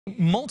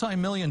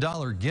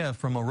Multi-million-dollar gift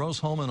from a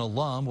Rose-Hulman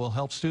alum will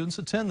help students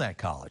attend that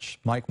college.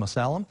 Mike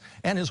Masalam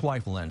and his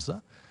wife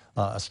Lenza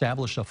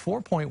established a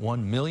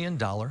 $4.1 million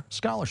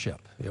scholarship.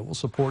 It will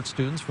support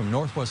students from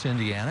Northwest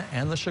Indiana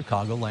and the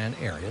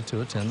Chicagoland area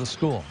to attend the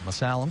school.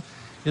 Masalam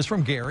is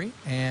from Gary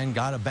and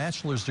got a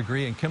bachelor's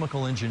degree in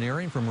chemical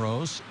engineering from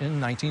Rose in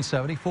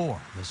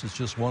 1974. This is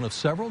just one of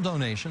several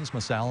donations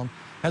Masalam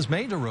has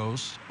made to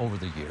Rose over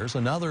the years.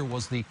 Another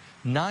was the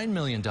 $9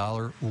 million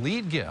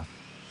lead gift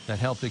that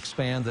helped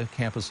expand the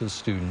campus's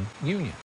student union.